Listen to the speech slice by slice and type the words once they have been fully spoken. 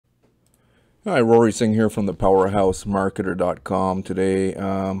Hi, Rory Singh here from the powerhousemarketer.com. Today,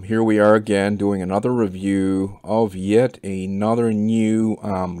 here we are again doing another review of yet another new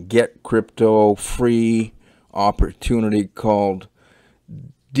get crypto free opportunity called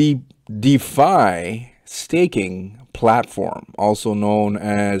Defi staking platform, also known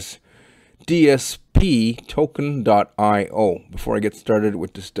as DSP token.io. Before I get started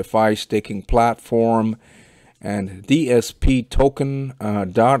with this DeFi staking platform and DSP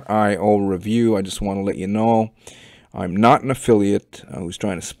token.io review, I just want to let you know I'm not an affiliate who's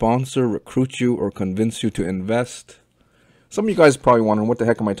trying to sponsor, recruit you, or convince you to invest. Some of you guys are probably wondering, what the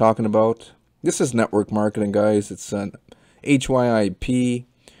heck am I talking about? This is network marketing, guys. It's an HYIP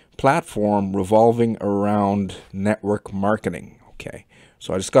platform revolving around network marketing. Okay,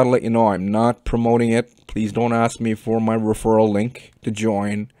 so I just got to let you know I'm not promoting it. Please don't ask me for my referral link to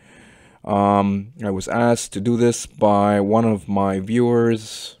join. I was asked to do this by one of my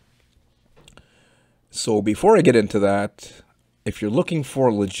viewers. So before I get into that, if you're looking for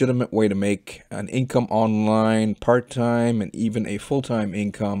a legitimate way to make an income online, part-time, and even a full-time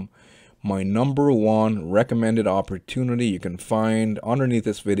income, my number one recommended opportunity you can find underneath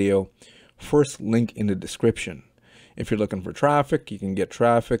this video, first link in the description. If you're looking for traffic, you can get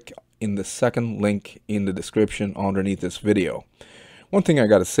traffic in the second link in the description underneath this video. One thing I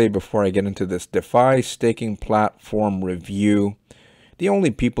got to say before I get into this DeFi staking platform review, the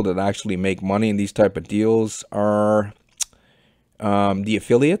only people that actually make money in these type of deals are the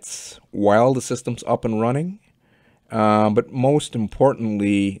affiliates while the system's up and running, but most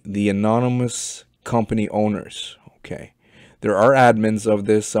importantly, the anonymous company owners. Okay, there are admins of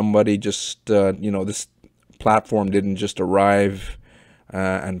this. Somebody just, this platform didn't just arrive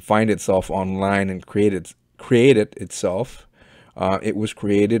and find itself online and create it itself. It was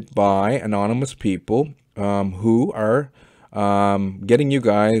created by anonymous people who are getting you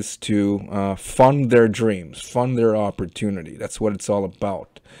guys to fund their dreams, fund their opportunity. That's what it's all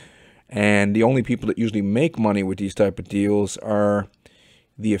about. And the only people that usually make money with these type of deals are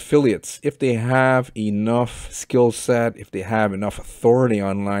the affiliates. If they have enough skill set, if they have enough authority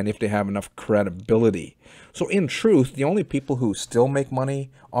online, if they have enough credibility. So in truth, the only people who still make money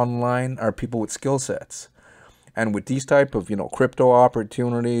online are people with skill sets. And with these type of, crypto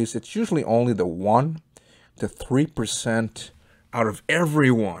opportunities, it's usually only the 1 to 3% out of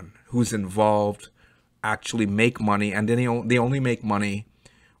everyone who's involved actually make money. And then they only make money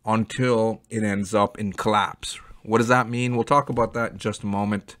until it ends up in collapse. What does that mean? We'll talk about that in just a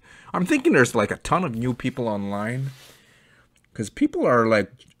moment. I'm thinking there's like a ton of new people online because people are like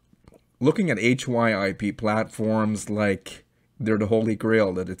looking at HYIP platforms like they're the holy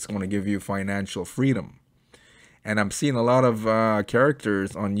grail, that it's going to give you financial freedom. And I'm seeing a lot of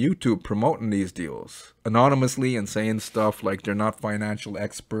characters on YouTube promoting these deals anonymously and saying stuff like they're not financial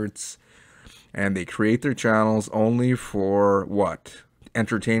experts and they create their channels only for what?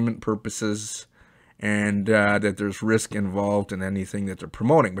 Entertainment purposes, and that there's risk involved in anything that they're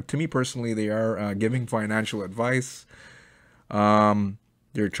promoting. But to me personally, they are giving financial advice.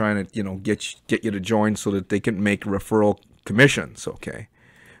 They're trying to, get you to join so that they can make referral commissions. Okay.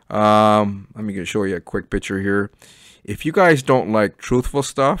 Let me show you a quick picture here. If you guys don't like truthful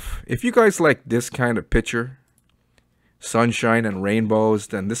stuff, if you guys like this kind of picture, sunshine and rainbows,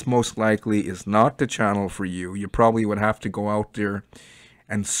 then this most likely is not the channel for you. You probably would have to go out there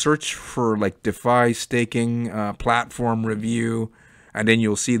and search for like DeFi staking platform review, and then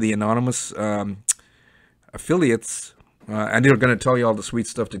you'll see the anonymous affiliates, and they're going to tell you all the sweet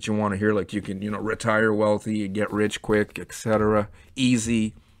stuff that you want to hear, like you can, retire wealthy, get rich quick, etc.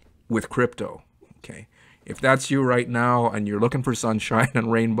 Easy with crypto. Okay, if that's you right now and you're looking for sunshine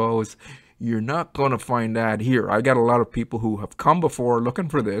and rainbows, you're not going to find that here. I got a lot of people who have come before looking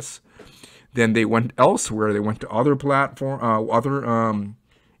for this, then they went elsewhere. They went to other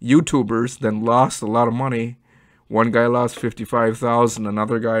YouTubers, then lost a lot of money. One guy lost 55,000.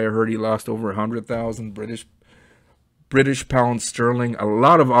 Another guy, I heard he lost over 100,000 British pounds sterling. A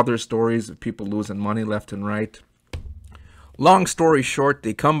lot of other stories of people losing money left and right. Long story short,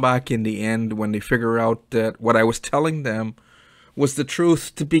 they come back in the end when they figure out that what I was telling them was the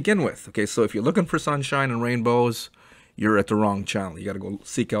truth to begin with. Okay, so if you're looking for sunshine and rainbows, you're at the wrong channel. You got to go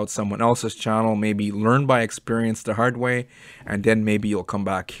seek out someone else's channel, maybe learn by experience the hard way, and then maybe you'll come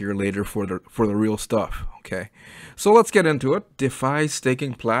back here later for the real stuff. Okay, so let's get into it. DeFi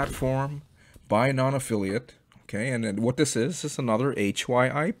staking platform by non-affiliate. Okay, and what this is another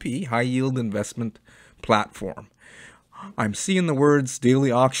HYIP, high yield investment platform. I'm seeing the words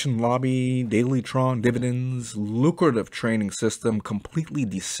daily auction lobby, daily Tron dividends, lucrative training system, completely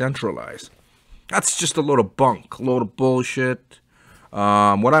decentralized. That's just a load of bunk, a load of bullshit.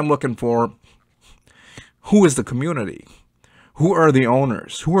 What I'm looking for Who is the community? Who are the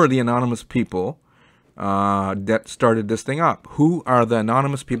owners? Who are the anonymous people that started this thing up? Who are the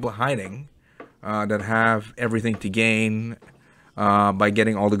anonymous people hiding that have everything to gain by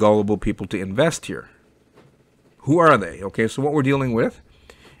getting all the gullible people to invest here? Who are they? Okay, so what we're dealing with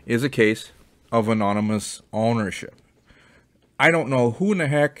is a case of anonymous ownership. I don't know who in the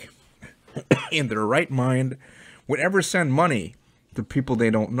heck in their right mind would ever send money to people they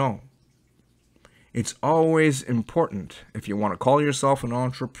don't know. It's always important, if you want to call yourself an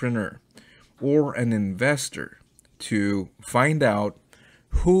entrepreneur or an investor, to find out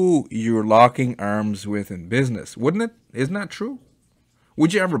who you're locking arms with in business. Wouldn't it? Isn't that true?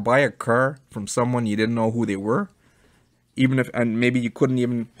 Would you ever buy a car from someone you didn't know who they were? Even if, and maybe you couldn't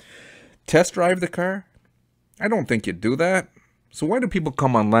even test drive the car? I don't think you'd do that. So why do people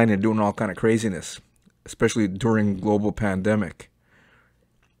come online and doing all kind of craziness, especially during global pandemic?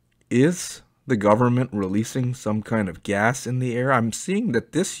 Is the government releasing some kind of gas in the air? I'm seeing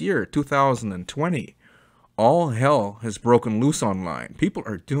that this year, 2020, all hell has broken loose online. People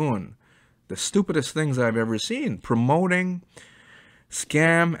are doing the stupidest things I've ever seen, promoting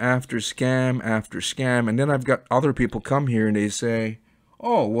scam after scam after scam. And then I've got other people come here and they say,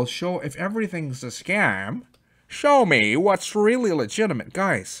 oh, well, show, if everything's a scam, show me what's really legitimate.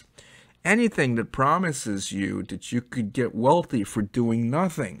 Guys, anything that promises you that you could get wealthy for doing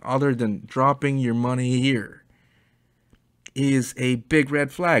nothing other than dropping your money here is a big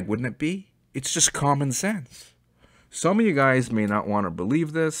red flag, wouldn't it be? It's just common sense. Some of you guys may not want to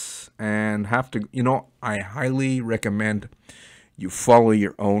believe this and have to, I highly recommend you follow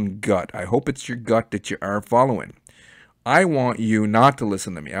your own gut. I hope it's your gut that you are following. I want you not to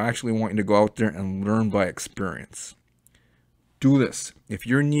listen to me. I actually want you to go out there and learn by experience. Do this. If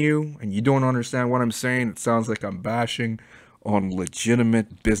you're new and you don't understand what I'm saying, it sounds like I'm bashing on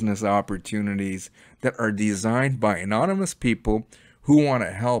legitimate business opportunities that are designed by anonymous people who want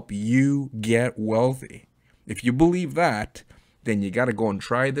to help you get wealthy. If you believe that, then you got to go and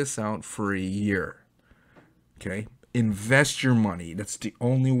try this out for a year. Okay? Invest your money. That's the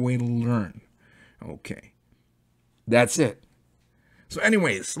only way to learn. Okay. That's it. So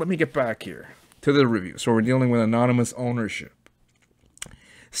anyways, let me get back here to the review. So we're dealing with anonymous ownership.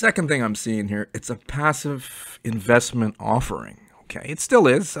 Second thing I'm seeing here, it's a passive investment offering. Okay, it still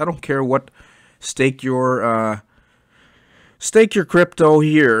is. I don't care what, stake your crypto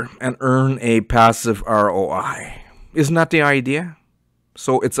here and earn a passive ROI. Isn't that the idea?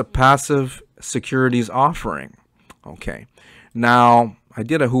 So it's a passive securities offering. Okay. Now, I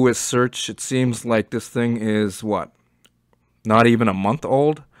did a Whois search. It seems like this thing is what? Not even a month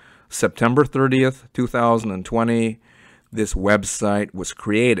old. September 30th, 2020. This website was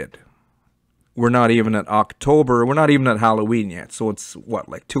created. We're not even at October. We're not even at Halloween yet. So it's what,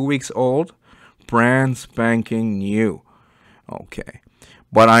 like 2 weeks old? Brand spanking new. Okay.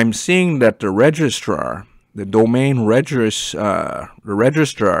 But I'm seeing that the registrar, the domain registrar,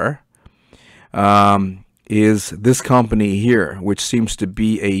 is this company here, which seems to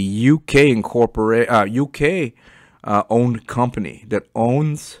be a UK owned company that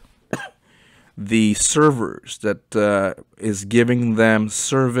owns the servers that is giving them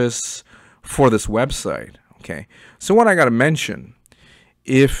service for this website. Okay, so what I got to mention,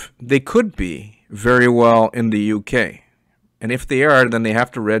 if they could be very well in the UK, and if they are, then they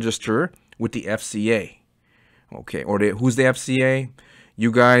have to register with the FCA. Okay, or who's the FCA?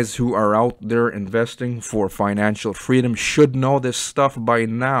 You guys who are out there investing for financial freedom should know this stuff by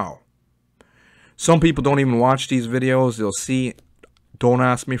now. Some people don't even watch these videos. They'll see, don't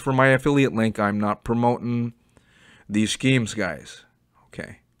ask me for my affiliate link. I'm not promoting these schemes, guys.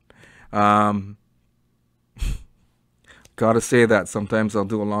 Okay. Gotta say that. Sometimes I'll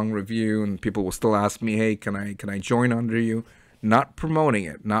do a long review and people will still ask me, hey, can I join under you? Not promoting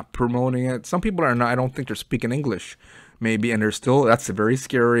it. Not promoting it. Some people are not, I don't think they're speaking English. Maybe, and they're still, that's very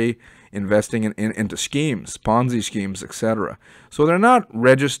scary, investing into schemes, Ponzi schemes, etc. So they're not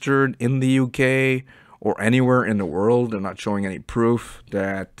registered in the UK or anywhere in the world. They're not showing any proof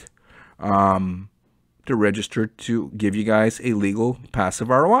that they're registered to give you guys a legal passive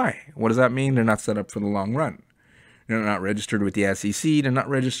ROI. What does that mean? They're not set up for the long run. They're not registered with the SEC. They're not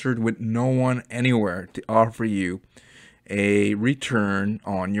registered with no one anywhere to offer you a return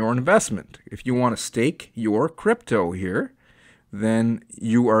on your investment. If you want to stake your crypto here, then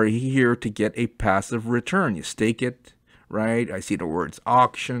you are here to get a passive return. You stake it, right? I see the words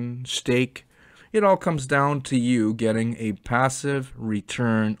auction, stake. It all comes down to you getting a passive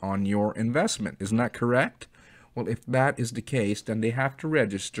return on your investment. Isn't that correct? Well, if that is the case, then they have to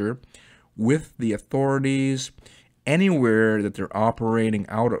register with the authorities anywhere that they're operating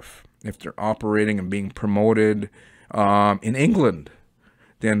out of. If they're operating and being promoted in England,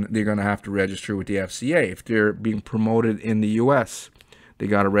 then they're going to have to register with the FCA. If they're being promoted in the US, they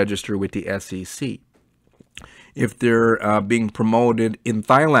got to register with the SEC. If they're being promoted in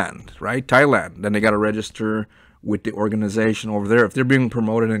Thailand, right? Thailand, then they got to register with the organization over there. If they're being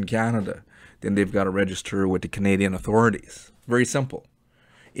promoted in Canada, then they've got to register with the Canadian authorities. Very simple.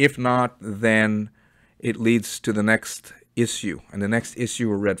 If not, then it leads to the next issue. And the next issue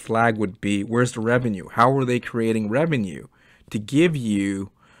or red flag would be, where's the revenue? How are they creating revenue to give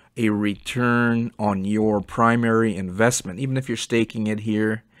you a return on your primary investment? Even if you're staking it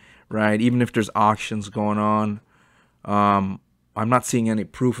here, right? Even if there's auctions going on, I'm not seeing any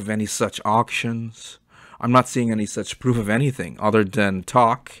proof of any such auctions. I'm not seeing any such proof of anything other than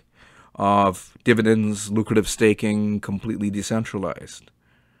talk of dividends, lucrative staking, completely decentralized,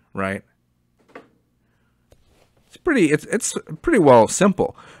 right? It's pretty well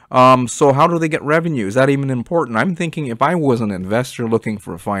simple. So how do they get revenue? Is that even important? I'm thinking if I was an investor looking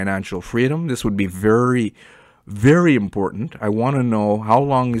for financial freedom, this would be very, very important. I want to know, how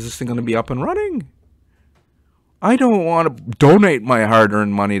long is this thing going to be up and running? I don't want to donate my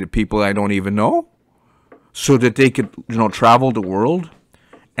hard-earned money to people I don't even know so that they could, travel the world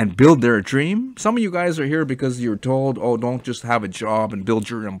and build their dream. Some of you guys are here because you're told, oh, don't just have a job and build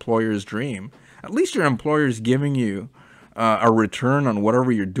your employer's dream. At least your employer is giving you a return on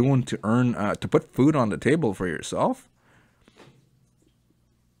whatever you're doing to earn, to put food on the table for yourself.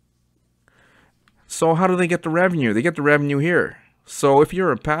 So how do they get the revenue? They get the revenue here. So if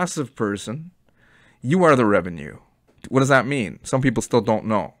you're a passive person, you are the revenue. What does that mean? Some people still don't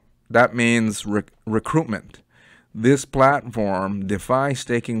know. That means recruitment. This platform, Defi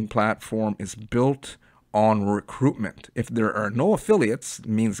staking platform, is built on recruitment. If there are no affiliates, it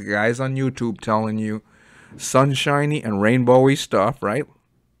means guys on YouTube telling you sunshiny and rainbowy stuff, right?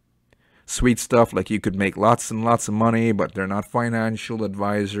 Sweet stuff like you could make lots and lots of money, but they're not financial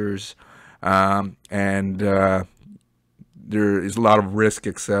advisors, and there is a lot of risk,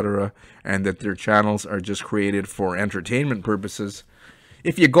 etc., and that their channels are just created for entertainment purposes.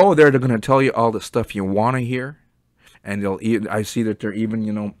 If you go there, they're going to tell you all the stuff you want to hear. And I see that they're even,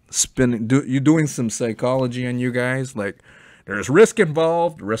 you're doing some psychology on you guys. Like, there's risk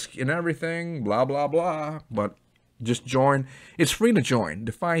involved, risk in everything, blah, blah, blah. But just join. It's free to join.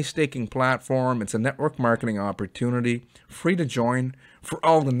 Defi staking platform. It's a network marketing opportunity. Free to join for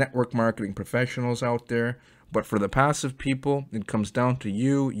all the network marketing professionals out there. But for the passive people, it comes down to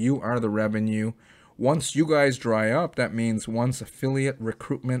you. You are the revenue. Once you guys dry up, that means once affiliate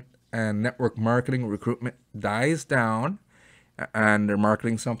recruitment and network marketing recruitment dies down and they're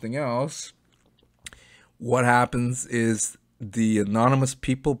marketing something else, what happens is the anonymous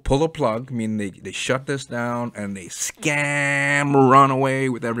people pull a plug. I mean, they shut this down and they scam, run away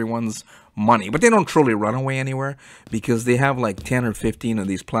with everyone's money. But they don't truly run away anywhere because they have like 10 or 15 of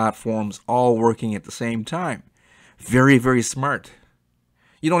these platforms all working at the same time. Very, very smart.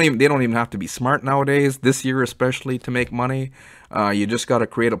 They don't even have to be smart nowadays, this year especially, to make money. You just got to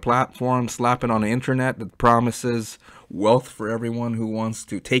create a platform, slap it on the internet that promises wealth for everyone who wants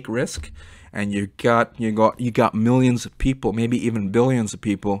to take risk, and you got millions of people, maybe even billions of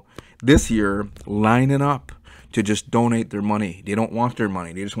people this year lining up to just donate their money. They don't want their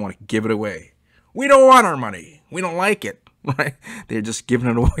money. They just want to give it away. We don't want our money. We don't like it. Right? They're just giving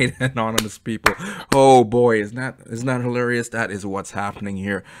it away to anonymous people. Oh boy, isn't that hilarious? That is what's happening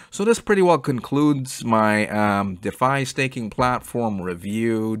here. So this pretty well concludes my DeFi staking platform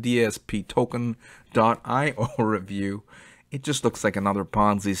review, DSPtoken.io review. It just looks like another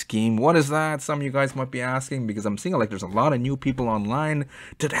Ponzi scheme. What is that? Some of you guys might be asking, because I'm seeing like there's a lot of new people online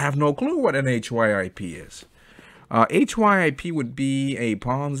that have no clue what an HYIP is. HYIP would be a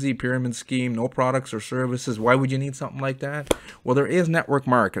Ponzi pyramid scheme, no products or services. Why would you need something like that? Well, there is network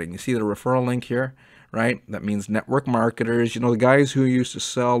marketing. You see the referral link here, right? That means network marketers. The guys who used to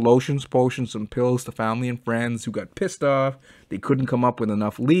sell lotions, potions, and pills to family and friends who got pissed off. They couldn't come up with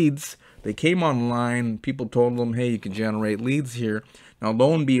enough leads. They came online. People told them, hey, you can generate leads here. Now,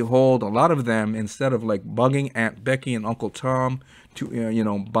 lo and behold, a lot of them, instead of like bugging Aunt Becky and Uncle Tom to,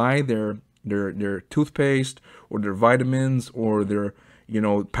 buy their toothpaste or their vitamins or their,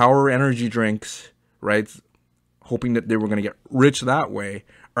 power energy drinks, right? Hoping that they were going to get rich that way,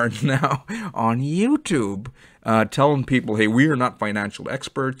 are now on YouTube telling people, hey, we are not financial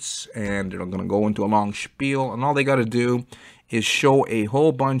experts, and they're going to go into a long spiel, and all they got to do is show a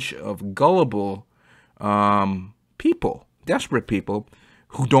whole bunch of gullible people, desperate people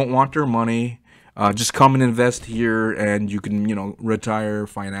who don't want their money. Just come and invest here and you can, retire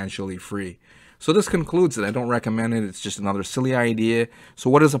financially free. So this concludes it. I don't recommend it. It's just another silly idea.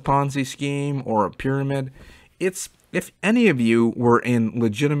 So what is a Ponzi scheme or a pyramid? It's if any of you were in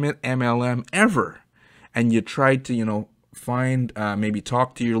legitimate MLM ever, and you tried to, find, maybe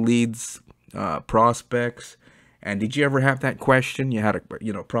talk to your leads, prospects, and did you ever have that question? You had a,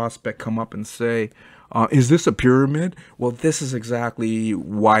 prospect come up and say, is this a pyramid? Well, this is exactly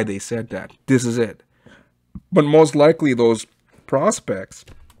why they said that. This is it. But most likely those prospects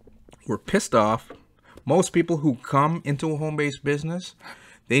were pissed off. Most people who come into a home-based business,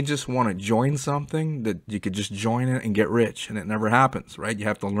 they just want to join something that you could just join it and get rich, and it never happens, right? You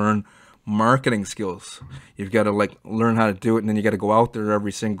have to learn marketing skills. You've got to learn how to do it, and then you got to go out there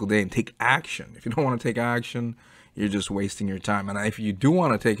every single day and take action. If you don't want to take action, you're just wasting your time. And if you do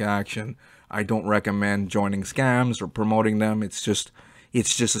want to take action, I don't recommend joining scams or promoting them. It's just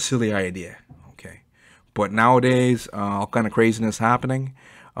a silly idea, okay? But nowadays, all kind of craziness happening.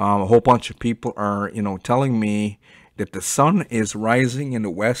 A whole bunch of people are, telling me that the sun is rising in the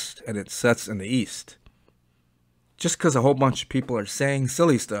west and it sets in the east. Just because a whole bunch of people are saying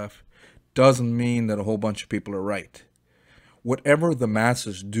silly stuff doesn't mean that a whole bunch of people are right. Whatever the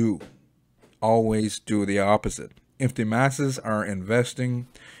masses do, always do the opposite. If the masses are investing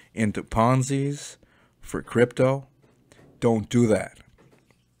into Ponzi's for crypto, don't do that.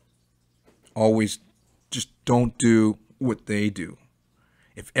 Always just don't do what they do.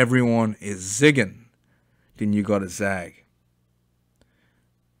 If everyone is zigging, then you gotta zag.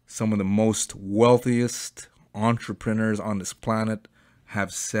 Some of the most wealthiest entrepreneurs on this planet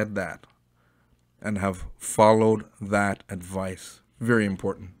have said that and have followed that advice. Very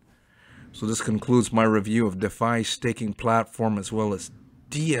important. So this concludes my review of Defi staking platform as well as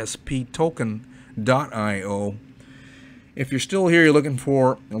DSPtoken.io. If you're still here, you're looking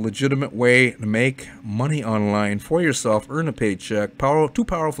for a legitimate way to make money online for yourself, earn a paycheck, two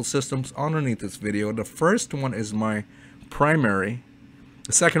powerful systems underneath this video. The first one is my primary.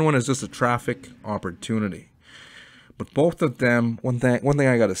 The second one is just a traffic opportunity. But both of them, one thing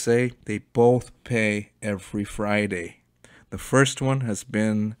I gotta say, they both pay every Friday. The first one has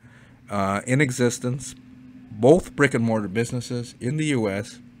been in existence, both brick and mortar businesses in the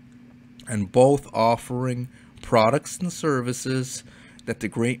US, and both offering products and services that the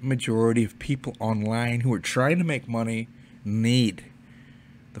great majority of people online who are trying to make money need.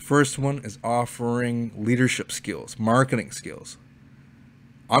 The first one is offering leadership skills, marketing skills.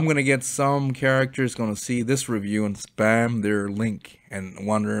 I'm going to get some characters going to see this review and spam their link and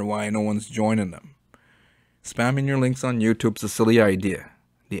wonder why no one's joining them. Spamming your links on YouTube's a silly idea.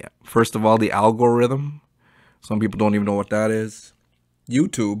 First of all, the algorithm. Some people don't even know what that is.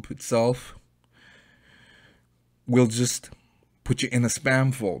 YouTube itself will just put you in a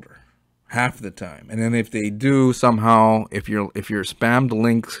spam folder half the time. And then if they do somehow, if your spammed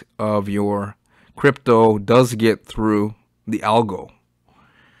links of your crypto does get through the algo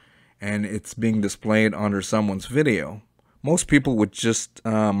and it's being displayed under someone's video, most people would just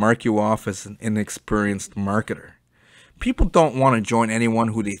mark you off as an inexperienced marketer. People don't want to join anyone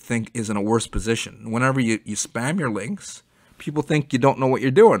who they think is in a worse position. Whenever you spam your links, people think you don't know what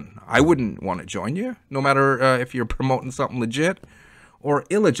you're doing. I wouldn't want to join you, no matter if you're promoting something legit or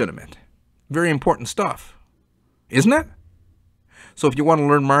illegitimate. Very important stuff, isn't it? So if you want to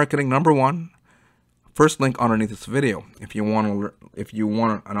learn marketing, number one, first link underneath this video. If you want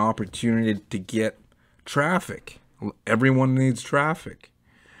an opportunity to get traffic, everyone needs traffic.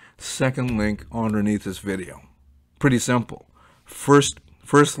 Second link underneath this video. Pretty simple. First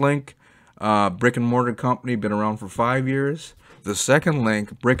link, brick and mortar company, been around for 5 years. The second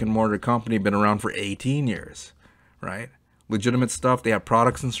link, brick and mortar company, been around for 18 years, right? Legitimate stuff. They have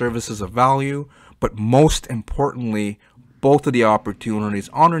products and services of value, but most importantly, both of the opportunities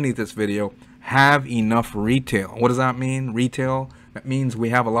underneath this video have enough retail. What does that mean, retail? That means we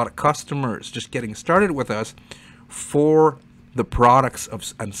have a lot of customers just getting started with us for the products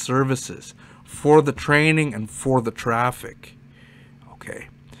and services, for the training and for the traffic. Okay.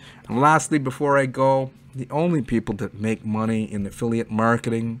 And lastly, before I go, the only people that make money in affiliate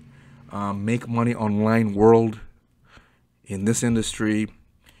marketing, make money online world in this industry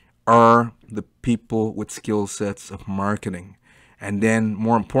are the people with skill sets of marketing. And then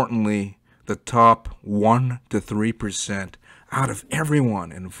more importantly, the top 1 to 3% out of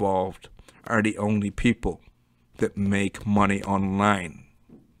everyone involved are the only people that make money online.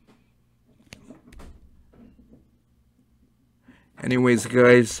 Anyways,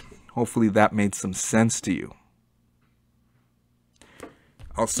 guys, hopefully that made some sense to you.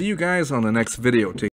 I'll see you guys on the next video.